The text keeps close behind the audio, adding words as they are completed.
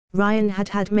Ryan had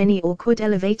had many awkward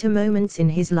elevator moments in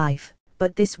his life,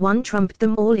 but this one trumped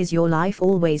them all. Is your life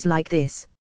always like this?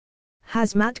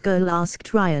 Hazmat Girl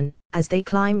asked Ryan, as they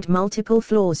climbed multiple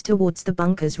floors towards the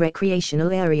bunker's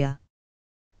recreational area.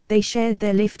 They shared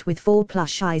their lift with 4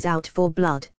 plush eyes out for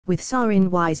blood, with Sarin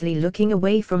wisely looking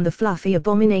away from the fluffy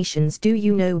abominations. Do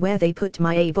you know where they put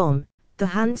my A-bomb? The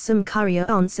handsome courier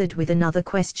answered with another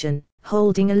question,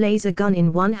 holding a laser gun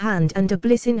in one hand and a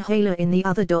bliss inhaler in the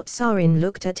other. Sarin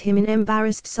looked at him in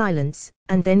embarrassed silence,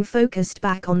 and then focused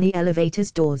back on the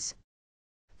elevator's doors.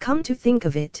 Come to think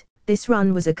of it, this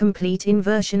run was a complete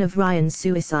inversion of Ryan's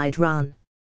suicide run.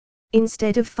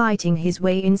 Instead of fighting his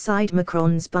way inside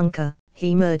Macron's bunker,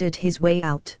 he murdered his way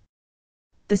out.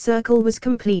 The circle was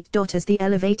complete. As the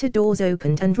elevator doors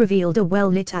opened and revealed a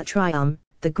well-lit atrium,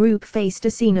 the group faced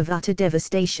a scene of utter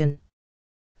devastation.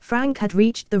 Frank had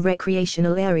reached the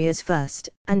recreational areas first,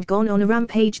 and gone on a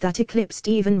rampage that eclipsed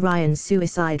even Ryan's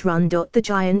suicide run. The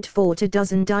giant fought a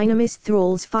dozen Dynamis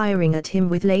thralls firing at him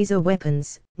with laser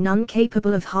weapons, none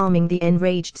capable of harming the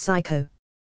enraged psycho.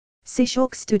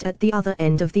 Sishok stood at the other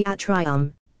end of the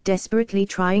atrium, desperately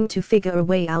trying to figure a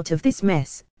way out of this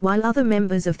mess, while other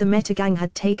members of the Metagang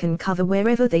had taken cover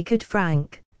wherever they could.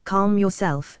 Frank, calm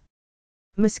yourself.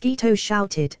 Mosquito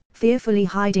shouted, fearfully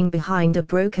hiding behind a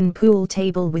broken pool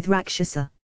table with Rakshasa.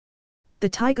 The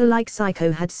tiger-like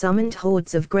psycho had summoned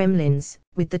hordes of gremlins,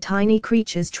 with the tiny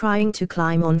creatures trying to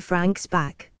climb on Frank's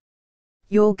back.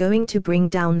 You're going to bring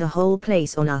down the whole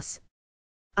place on us.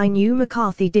 I knew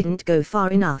McCarthy didn't go far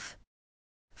enough.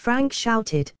 Frank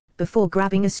shouted, before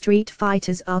grabbing a Street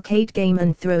Fighter's arcade game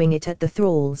and throwing it at the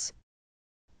thralls.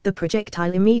 The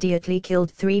projectile immediately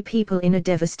killed 3 people in a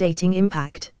devastating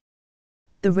impact.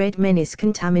 The red menace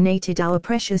contaminated our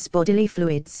precious bodily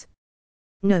fluids.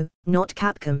 No, not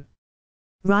Capcom.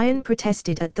 Ryan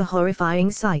protested at the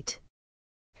horrifying sight.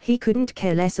 He couldn't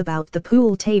care less about the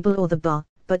pool table or the bar,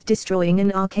 but destroying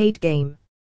an arcade game.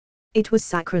 It was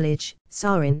sacrilege.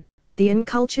 Sarin, the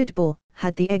uncultured boar,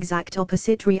 had the exact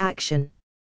opposite reaction.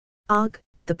 Ugh,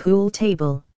 the pool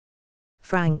table.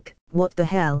 Frank, what the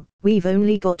hell, we've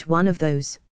only got one of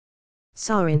those.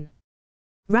 Sarin.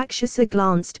 Rakshasa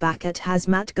glanced back at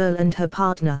Hazmat Girl and her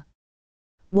partner.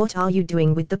 What are you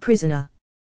doing with the prisoner?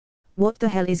 What the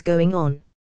hell is going on?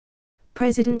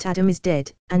 President Adam is dead,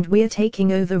 and we're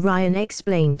taking over, Ryan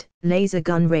explained, laser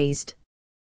gun raised.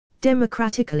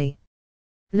 Democratically.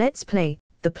 Let's play,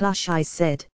 the plush eyes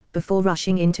said, before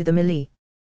rushing into the melee.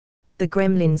 The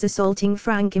gremlins assaulting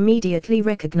Frank immediately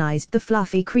recognized the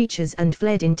fluffy creatures and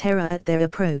fled in terror at their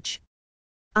approach.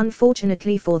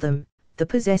 Unfortunately for them, the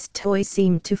possessed toys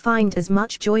seemed to find as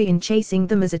much joy in chasing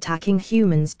them as attacking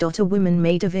humans. A woman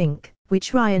made of ink,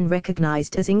 which Ryan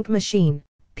recognized as Ink Machine,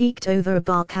 peeked over a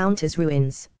bar counter's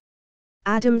ruins.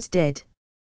 Adam's dead.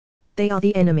 They are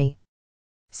the enemy.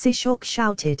 Sishok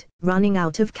shouted, running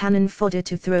out of cannon fodder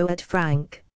to throw at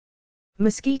Frank.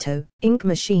 Mosquito, Ink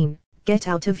Machine, get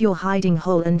out of your hiding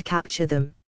hole and capture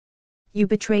them. You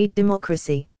betrayed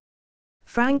democracy.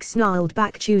 Frank snarled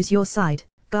back. Choose your side,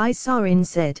 guys, Sarin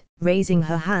said, raising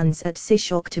her hands at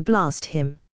Sishok to blast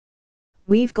him.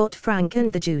 We've got Frank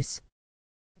and the juice.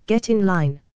 Get in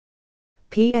line.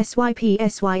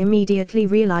 PSY immediately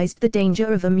realized the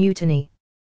danger of a mutiny.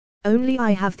 Only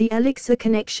I have the elixir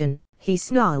connection, he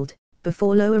snarled,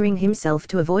 before lowering himself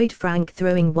to avoid Frank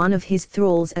throwing one of his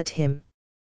thralls at him.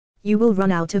 You will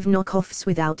run out of knockoffs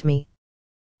without me.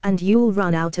 And you'll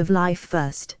run out of life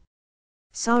first.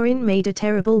 Sarin made a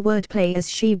terrible wordplay as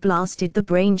she blasted the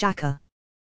brainjacker.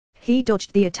 He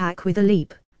dodged the attack with a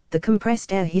leap, the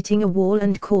compressed air hitting a wall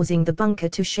and causing the bunker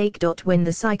to shake. When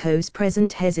the psychos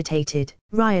present hesitated,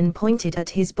 Ryan pointed at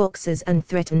his boxers and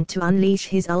threatened to unleash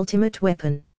his ultimate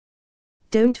weapon.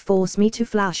 Don't force me to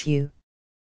flash you.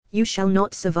 You shall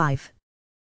not survive.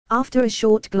 After a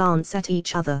short glance at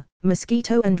each other,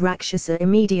 Mosquito and Rakshasa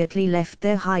immediately left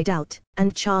their hideout,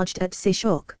 and charged at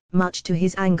Sishok, much to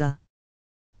his anger.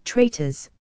 Traitors.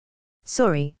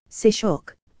 Sorry,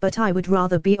 Sishok, but I would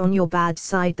rather be on your bad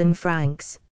side than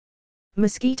Frank's.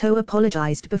 Mosquito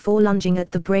apologized before lunging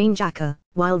at the brainjacker,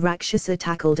 while Rakshasa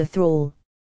tackled a thrall.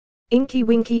 Inky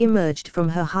Winky emerged from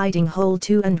her hiding hole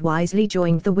too and wisely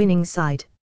joined the winning side.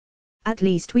 At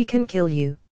least we can kill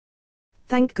you.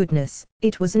 Thank goodness,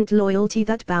 it wasn't loyalty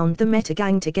that bound the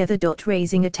Metagang together.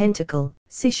 Raising a tentacle,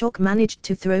 Sishok managed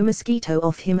to throw Mosquito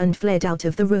off him and fled out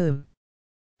of the room.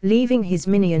 Leaving his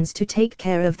minions to take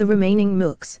care of the remaining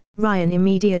mooks, Ryan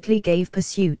immediately gave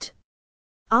pursuit.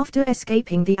 After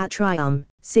escaping the atrium,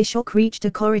 Sishok reached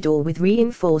a corridor with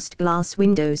reinforced glass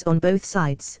windows on both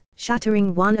sides,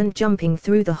 shattering one and jumping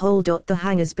through the hole. The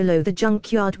hangars below the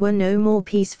junkyard were no more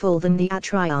peaceful than the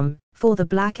atrium, for the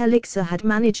black elixir had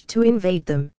managed to invade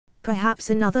them. Perhaps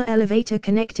another elevator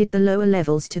connected the lower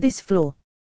levels to this floor.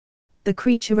 The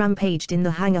creature rampaged in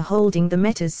the hangar holding the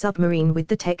Meta's submarine with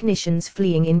the technicians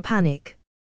fleeing in panic.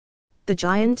 The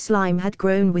giant slime had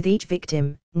grown with each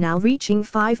victim, now reaching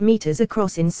 5 meters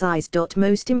across in size.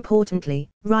 Most importantly,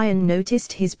 Ryan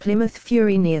noticed his Plymouth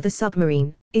Fury near the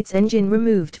submarine, its engine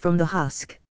removed from the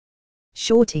husk.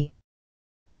 "Shorty,"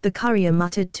 the courier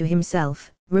muttered to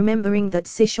himself, remembering that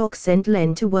Sishok sent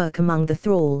Len to work among the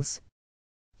thralls.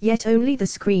 Yet only the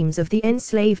screams of the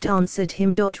enslaved answered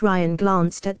him. Ryan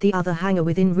glanced at the other hangar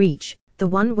within reach, the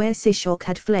one where Sishok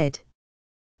had fled.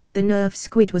 The nerve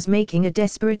squid was making a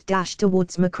desperate dash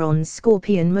towards Macron's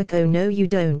Scorpion. "Oh no you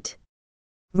don't,"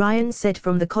 Ryan said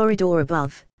from the corridor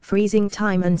above, freezing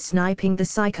time and sniping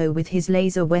the psycho with his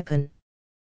laser weapon.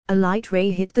 A light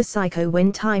ray hit the psycho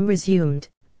when time resumed,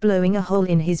 blowing a hole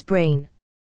in his brain.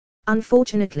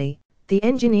 Unfortunately, the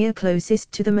engineer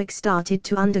closest to the Mac started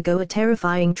to undergo a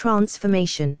terrifying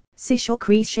transformation, Sishok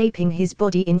reshaping his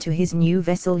body into his new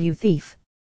vessel. "You thief."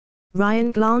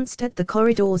 Ryan glanced at the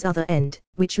corridor's other end,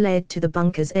 which led to the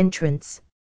bunker's entrance.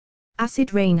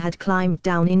 Acid rain had climbed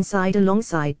down inside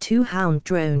alongside 2 hound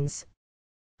drones.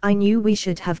 "I knew we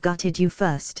should have gutted you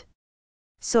first."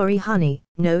 "Sorry honey,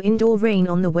 no indoor rain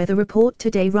on the weather report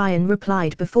today," Ryan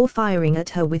replied before firing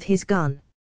at her with his gun.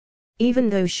 Even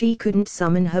though she couldn't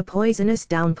summon her poisonous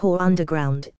downpour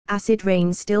underground, acid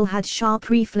rain still had sharp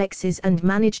reflexes and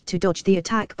managed to dodge the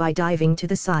attack by diving to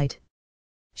the side.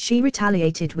 She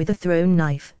retaliated with a thrown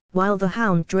knife, while the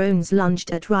hound drones lunged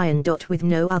at Ryan. With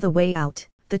no other way out,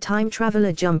 the time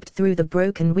traveler jumped through the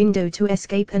broken window to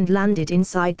escape and landed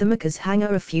inside the Mac's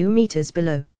hangar a few meters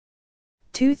below.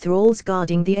 2 thralls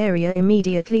guarding the area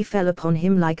immediately fell upon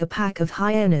him like a pack of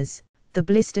hyenas. The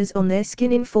blisters on their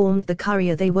skin informed the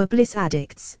courier they were bliss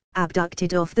addicts,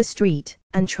 abducted off the street,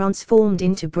 and transformed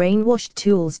into brainwashed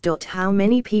tools. How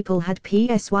many people had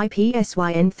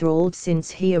PSY enthralled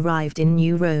since he arrived in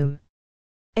New Rome?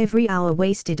 Every hour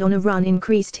wasted on a run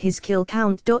increased his kill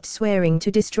count. Swearing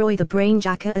to destroy the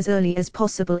brainjacker as early as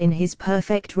possible in his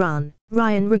perfect run,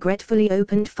 Ryan regretfully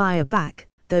opened fire back,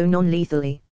 though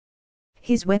non-lethally.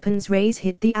 His weapon's rays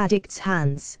hit the addicts'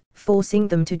 hands, forcing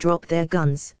them to drop their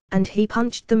guns, and he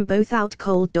punched them both out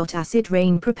cold. Acid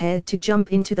rain prepared to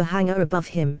jump into the hangar above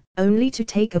him, only to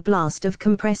take a blast of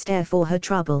compressed air for her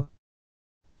trouble.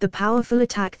 The powerful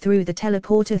attack threw the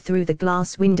teleporter through the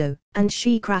glass window, and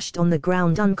she crashed on the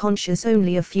ground unconscious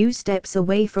only a few steps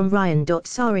away from Ryan.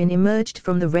 Sarin emerged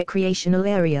from the recreational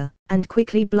area, and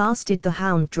quickly blasted the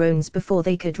hound drones before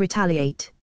they could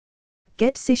retaliate.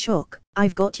 "Get Sishok,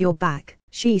 I've got your back,"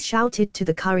 she shouted to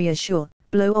the courier. "Sure,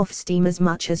 blow off steam as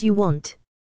much as you want,"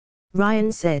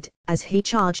 Ryan said, as he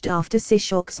charged after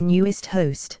Sishok's newest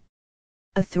host.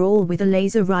 A thrall with a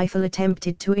laser rifle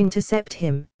attempted to intercept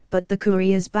him, but the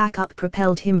courier's backup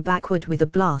propelled him backward with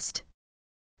a blast.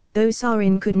 Though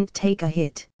Sarin couldn't take a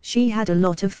hit, she had a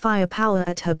lot of firepower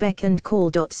at her beck and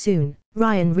call. Soon,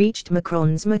 Ryan reached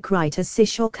Macron's Mac right as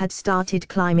Sishok had started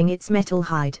climbing its metal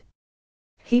hide.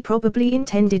 He probably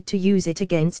intended to use it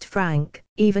against Frank,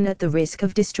 even at the risk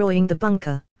of destroying the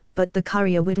bunker, but the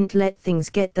courier wouldn't let things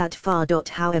get that far.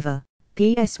 However,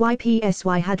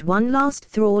 PSY had one last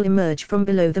thrall emerge from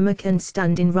below the Mac and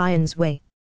stand in Ryan's way.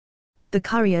 The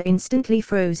courier instantly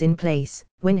froze in place,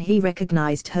 when he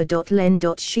recognized her. Len.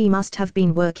 She must have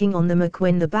been working on the Mac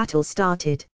when the battle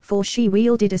started, for she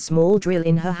wielded a small drill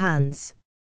in her hands.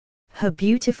 Her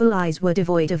beautiful eyes were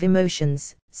devoid of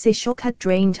emotions. Sishok had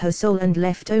drained her soul and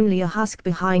left only a husk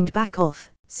behind. "Back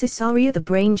off, Caesarea," the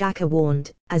brainjacker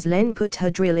warned, as Len put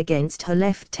her drill against her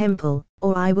left temple,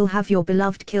 "or I will have your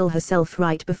beloved kill herself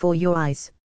right before your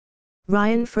eyes."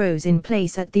 Ryan froze in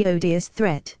place at the odious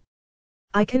threat.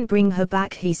 "I can bring her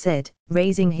back," he said,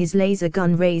 raising his laser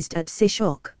gun raised at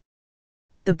Sishok.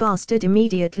 The bastard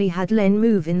immediately had Len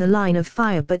move in the line of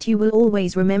fire. "But you will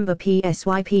always remember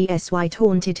PSY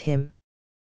taunted him.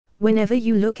 "Whenever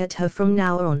you look at her from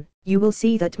now on, you will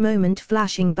see that moment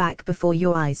flashing back before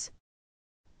your eyes.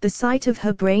 The sight of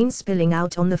her brain spilling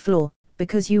out on the floor,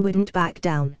 because you wouldn't back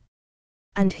down."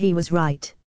 And he was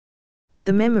right.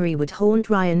 The memory would haunt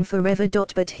Ryan forever.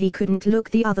 But he couldn't look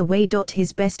the other way.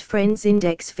 His best friend's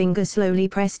index finger slowly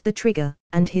pressed the trigger,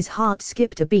 and his heart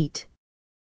skipped a beat.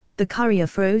 The courier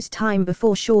froze time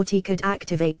before Shorty could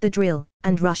activate the drill,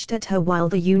 and rushed at her while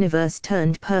the universe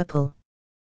turned purple.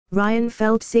 Ryan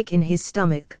felt sick in his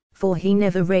stomach, for he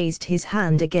never raised his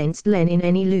hand against Len in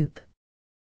any loop.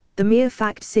 The mere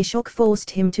fact Sishok forced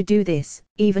him to do this,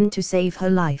 even to save her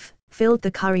life, filled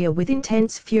the courier with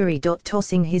intense fury.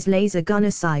 Tossing his laser gun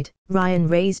aside, Ryan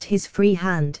raised his free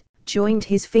hand, joined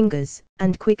his fingers,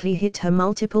 and quickly hit her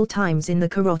multiple times in the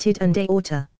carotid and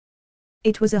aorta.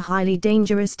 It was a highly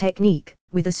dangerous technique,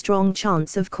 with a strong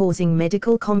chance of causing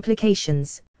medical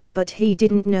complications, but he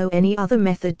didn't know any other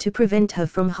method to prevent her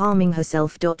from harming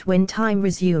herself. When time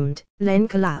resumed, Len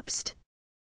collapsed.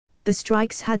 The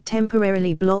strikes had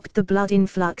temporarily blocked the blood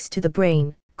influx to the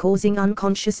brain, causing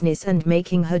unconsciousness and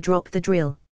making her drop the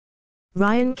drill.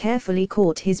 Ryan carefully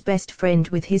caught his best friend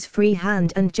with his free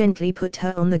hand and gently put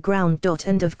her on the ground.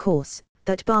 And of course,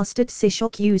 that bastard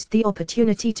Sishok used the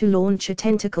opportunity to launch a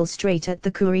tentacle straight at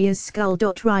the courier's skull.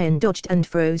 Ryan dodged and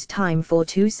froze time for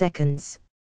 2 seconds.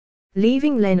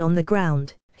 Leaving Len on the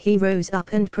ground, he rose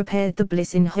up and prepared the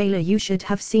bliss inhaler. You should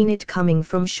have seen it coming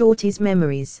from Shorty's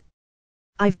memories.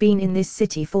 I've been in this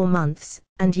city for months,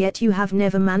 and yet you have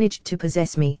never managed to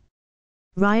possess me.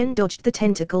 Ryan dodged the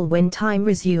tentacle when time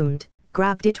resumed,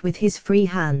 grabbed it with his free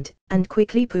hand, and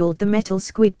quickly pulled the metal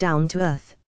squid down to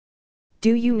earth.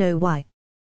 Do you know why?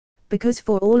 Because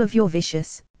for all of your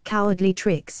vicious, cowardly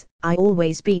tricks, I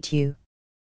always beat you.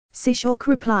 Sishok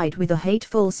replied with a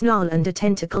hateful snarl and a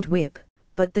tentacled whip,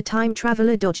 but the time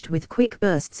traveler dodged with quick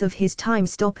bursts of his time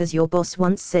stop. As your boss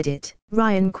once said it.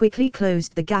 Ryan quickly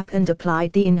closed the gap and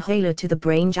applied the inhaler to the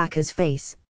brainjacker's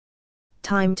face.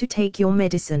 Time to take your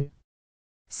medicine.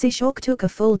 Sishok took a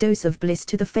full dose of bliss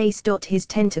to the face. His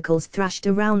tentacles thrashed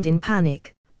around in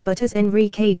panic, but as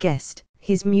Enrique guessed,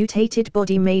 his mutated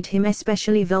body made him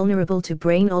especially vulnerable to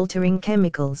brain-altering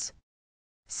chemicals.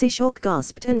 Sishok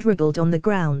gasped and wriggled on the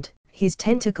ground, his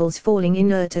tentacles falling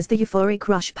inert as the euphoric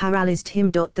rush paralyzed him.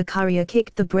 The courier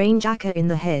kicked the brainjacker in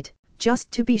the head,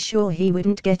 just to be sure he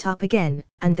wouldn't get up again,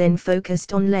 and then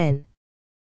focused on Len.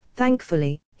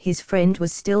 Thankfully, his friend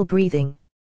was still breathing.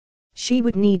 She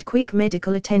would need quick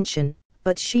medical attention,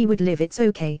 but she would live. It's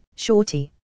okay,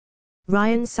 Shorty.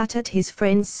 Ryan sat at his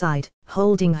friend's side,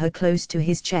 holding her close to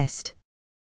his chest.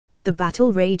 The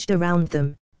battle raged around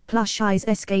them, Plush Eyes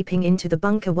escaping into the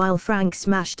bunker while Frank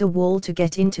smashed a wall to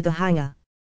get into the hangar.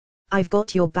 I've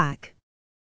got your back.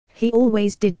 He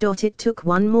always did. It took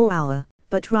 1 more hour,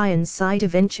 but Ryan's side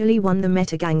eventually won the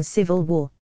Metagang civil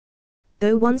war.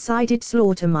 Though one-sided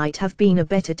slaughter might have been a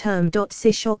better term.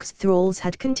 Sishok's thralls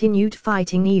had continued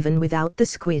fighting even without the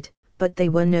squid, but they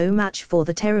were no match for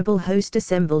the terrible host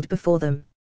assembled before them.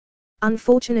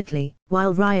 Unfortunately,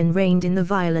 while Ryan reigned in the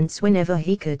violence whenever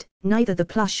he could, neither the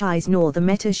Plush Eyes nor the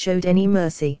Meta showed any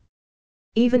mercy.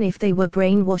 Even if they were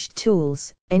brainwashed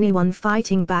tools, anyone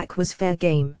fighting back was fair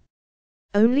game.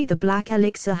 Only the Black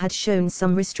Elixir had shown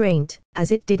some restraint,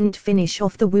 as it didn't finish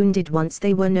off the wounded once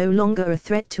they were no longer a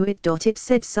threat to it. It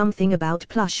said something about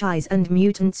Plush Eyes and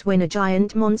mutants when a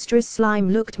giant monstrous slime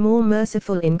looked more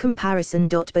merciful in comparison.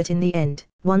 But in the end,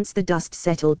 once the dust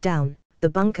settled down, the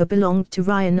bunker belonged to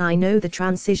Ryan. I know the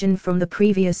transition from the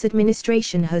previous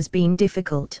administration has been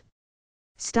difficult.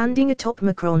 Standing atop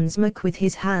Macron's Mac with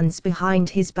his hands behind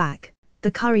his back,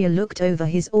 the courier looked over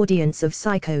his audience of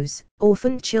psychos,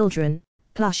 orphaned children,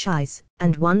 Plush Eyes,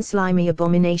 and one slimy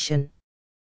abomination.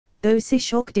 Though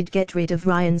Sishok did get rid of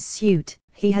Ryan's suit,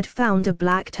 he had found a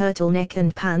black turtleneck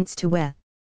and pants to wear.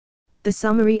 The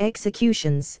summary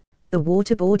executions, the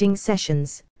waterboarding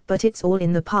sessions, but it's all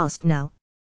in the past now.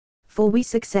 For we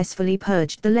successfully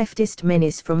purged the leftist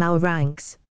menace from our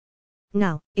ranks.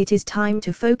 Now, it is time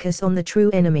to focus on the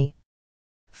true enemy.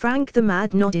 Frank the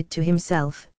Mad nodded to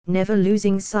himself, never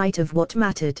losing sight of what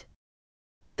mattered.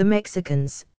 The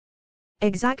Mexicans.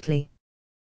 Exactly.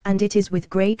 And it is with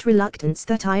great reluctance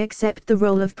that I accept the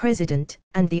role of president,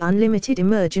 and the unlimited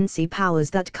emergency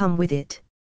powers that come with it.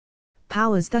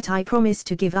 Powers that I promise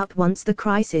to give up once the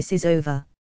crisis is over.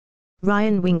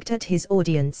 Ryan winked at his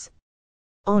audience.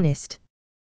 Honest.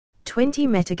 20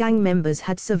 Metagang members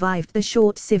had survived the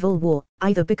short civil war,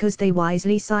 either because they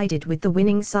wisely sided with the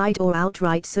winning side or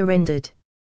outright surrendered.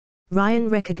 Ryan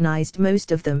recognized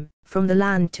most of them, from the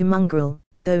land to mongrel,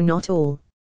 though not all.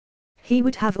 He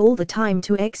would have all the time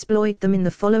to exploit them in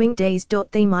the following days.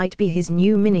 They might be his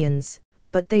new minions,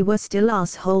 but they were still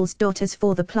assholes. As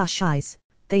for the Plush Eyes,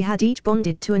 they had each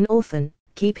bonded to an orphan,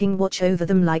 keeping watch over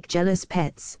them like jealous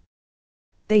pets.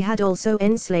 They had also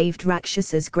enslaved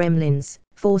Rakshas's gremlins,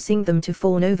 forcing them to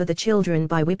fawn over the children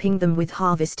by whipping them with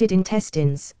harvested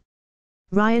intestines.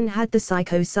 Ryan had the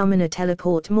Psycho Summoner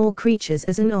teleport more creatures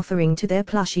as an offering to their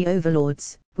plushy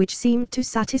overlords, which seemed to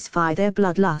satisfy their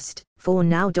bloodlust, for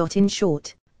now. In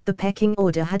short, the pecking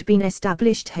order had been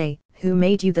established. Hey, who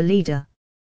made you the leader?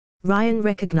 Ryan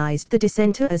recognized the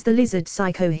dissenter as the lizard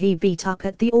psycho he beat up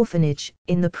at the orphanage,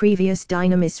 in the previous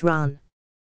Dynamis run.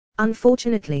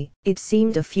 Unfortunately, it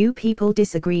seemed a few people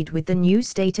disagreed with the new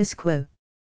status quo.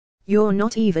 You're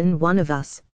not even one of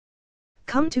us.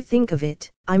 Come to think of it,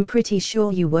 I'm pretty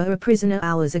sure you were a prisoner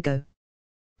hours ago.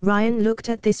 Ryan looked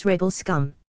at this rebel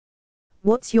scum.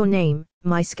 What's your name,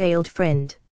 my scaled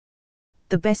friend?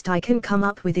 The best I can come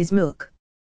up with is Mook.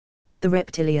 The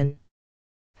reptilian.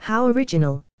 How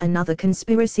original, another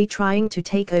conspiracy trying to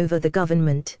take over the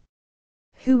government.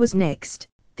 Who was next?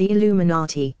 The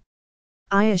Illuminati.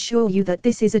 I assure you that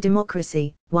this is a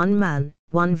democracy, one man,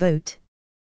 one vote.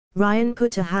 Ryan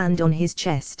put a hand on his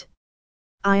chest.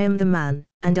 I am the man,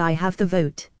 and I have the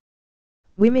vote.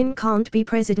 Women can't be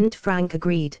president, Frank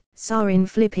agreed, Sarin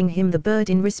flipping him the bird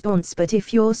in response. But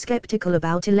if you're skeptical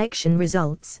about election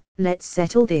results, let's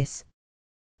settle this.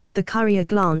 The courier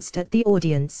glanced at the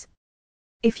audience.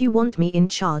 If you want me in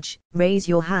charge, raise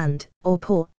your hand, or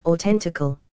paw, or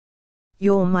tentacle.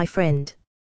 You're my friend.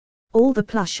 All the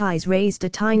plush eyes raised a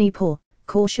tiny paw,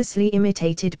 cautiously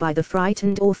imitated by the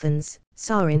frightened orphans.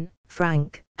 Sarin,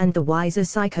 Frank, and the wiser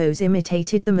psychos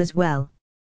imitated them as well.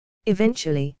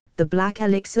 Eventually, the black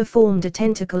elixir formed a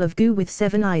tentacle of goo with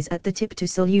 7 eyes at the tip to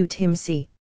salute him. See?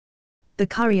 The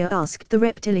courier asked the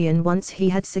reptilian once he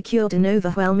had secured an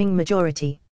overwhelming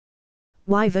majority.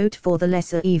 Why vote for the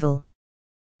lesser evil?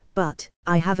 But,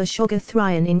 I have a Shoggoth.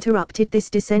 Ryan interrupted this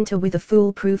dissenter with a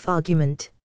foolproof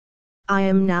argument. I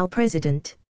am now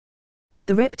president.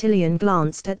 The reptilian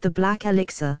glanced at the black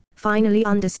elixir, finally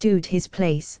understood his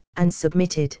place, and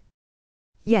submitted.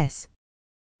 Yes.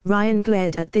 Ryan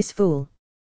glared at this fool.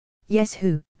 Yes,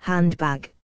 who,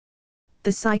 handbag?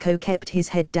 The psycho kept his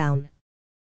head down.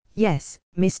 Yes,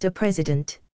 Mr.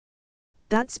 President.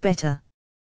 That's better.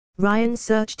 Ryan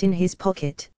searched in his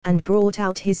pocket, and brought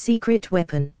out his secret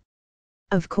weapon.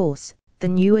 Of course, the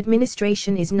new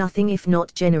administration is nothing if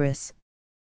not generous.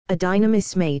 A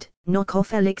Dynamis-made,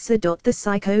 knockoff elixir. The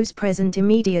psychos present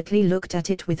immediately looked at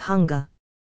it with hunger.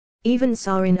 Even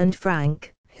Sarin and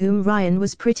Frank, whom Ryan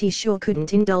was pretty sure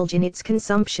couldn't indulge in its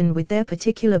consumption with their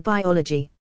particular biology.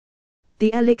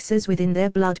 The elixirs within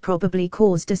their blood probably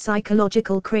caused a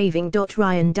psychological craving.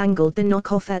 Ryan dangled the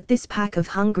knockoff at this pack of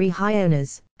hungry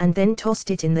hyenas, and then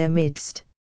tossed it in their midst.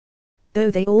 Though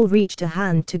they all reached a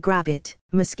hand to grab it,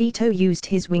 Mosquito used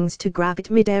his wings to grab it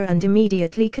midair and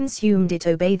immediately consumed it.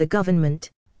 Obey the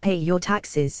government, pay your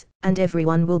taxes, and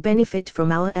everyone will benefit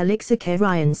from our elixir care,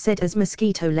 Ryan said as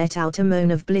Mosquito let out a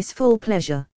moan of blissful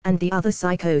pleasure, and the other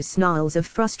psychos snarls of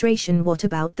frustration. What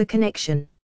about the connection?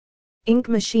 Ink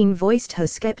Machine voiced her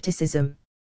skepticism.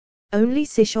 Only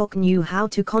Sishok knew how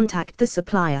to contact the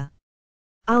supplier.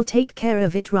 I'll take care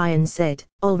of it, Ryan said,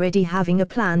 already having a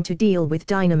plan to deal with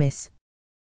Dynamis.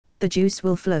 The juice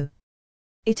will flow.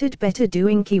 It'd better do,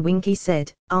 Inky Winky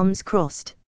said, arms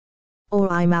crossed.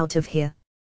 Or I'm out of here.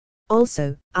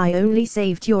 Also, I only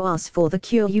saved your ass for the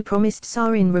cure you promised.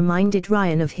 Sarin reminded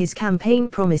Ryan of his campaign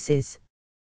promises.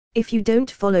 If you don't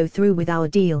follow through with our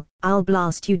deal, I'll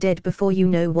blast you dead before you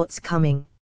know what's coming.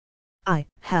 I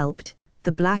helped.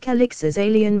 The black elixir's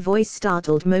alien voice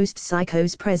startled most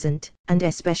psychos present, and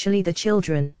especially the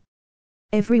children.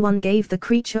 Everyone gave the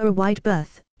creature a wide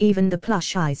berth, even the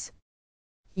plush eyes.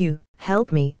 You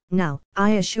help me. Now,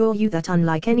 I assure you that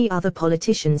unlike any other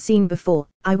politician seen before,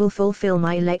 I will fulfill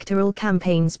my electoral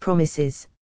campaign's promises.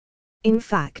 In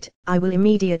fact, I will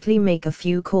immediately make a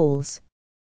few calls.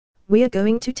 We're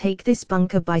going to take this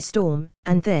bunker by storm,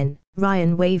 and then,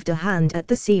 Ryan waved a hand at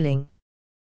the ceiling.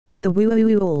 The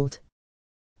woo-oo-ooled.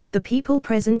 The people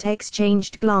present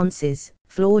exchanged glances,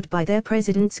 floored by their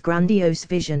president's grandiose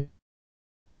vision.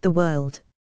 The world?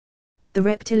 The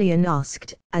reptilian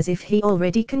asked, as if he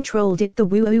already controlled it. The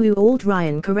woo-oo-ooled.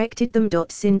 Ryan corrected them.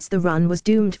 Since the run was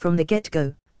doomed from the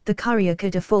get-go, the courier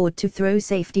could afford to throw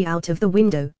safety out of the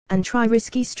window, and try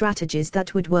risky strategies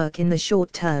that would work in the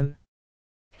short term.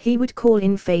 He would call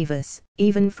in favors,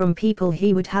 even from people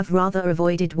he would have rather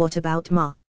avoided. What about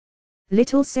Ma?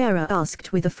 Little Sarah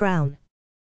asked with a frown.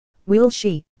 Will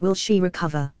she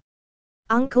recover?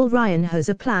 Uncle Ryan has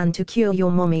a plan to cure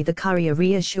your mommy, the courier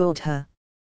reassured her.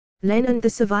 Len and the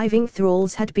surviving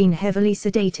thralls had been heavily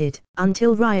sedated,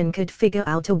 until Ryan could figure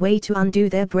out a way to undo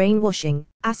their brainwashing.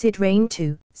 Acid rain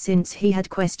too, since he had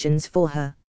questions for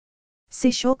her.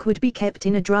 Sishok would be kept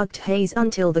in a drugged haze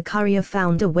until the courier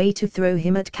found a way to throw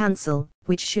him at cancel,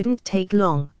 which shouldn't take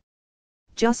long.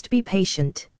 Just be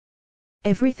patient.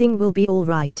 Everything will be all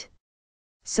right.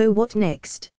 So what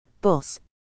next, boss?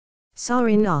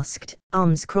 Sarin asked,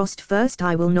 arms crossed. First,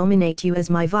 I will nominate you as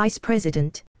my vice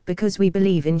president, because we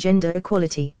believe in gender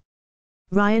equality.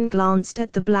 Ryan glanced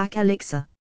at the black elixir.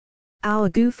 Our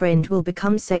goo friend will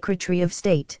become Secretary of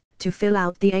State, to fill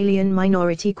out the alien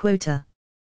minority quota.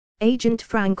 Agent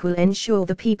Frank will ensure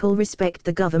the people respect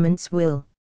the government's will.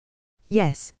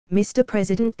 Yes, Mr.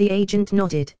 President, the agent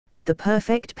nodded, the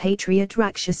perfect patriot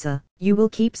Rakshasa, you will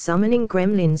keep summoning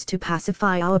gremlins to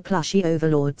pacify our plushie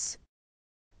overlords.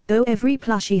 Though every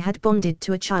plushie had bonded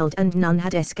to a child and none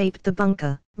had escaped the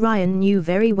bunker, Ryan knew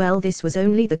very well this was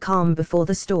only the calm before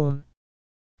the storm.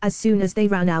 As soon as they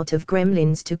ran out of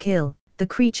gremlins to kill, the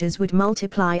creatures would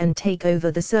multiply and take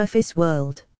over the surface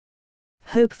world.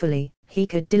 Hopefully, he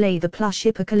could delay the plush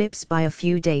apocalypse by a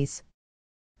few days.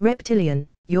 Reptilian,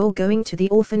 you're going to the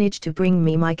orphanage to bring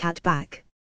me my cat back.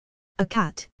 A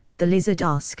cat? The lizard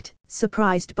asked,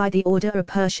 surprised by the order. A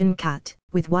Persian cat,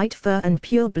 with white fur and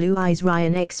pure blue eyes,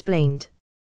 Ryan explained.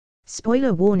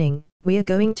 Spoiler warning, we're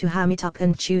going to ham it up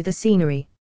and chew the scenery.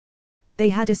 They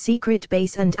had a secret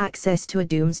base and access to a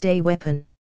doomsday weapon.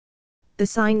 The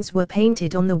signs were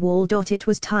painted on the wall. It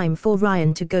was time for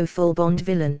Ryan to go full Bond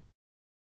villain.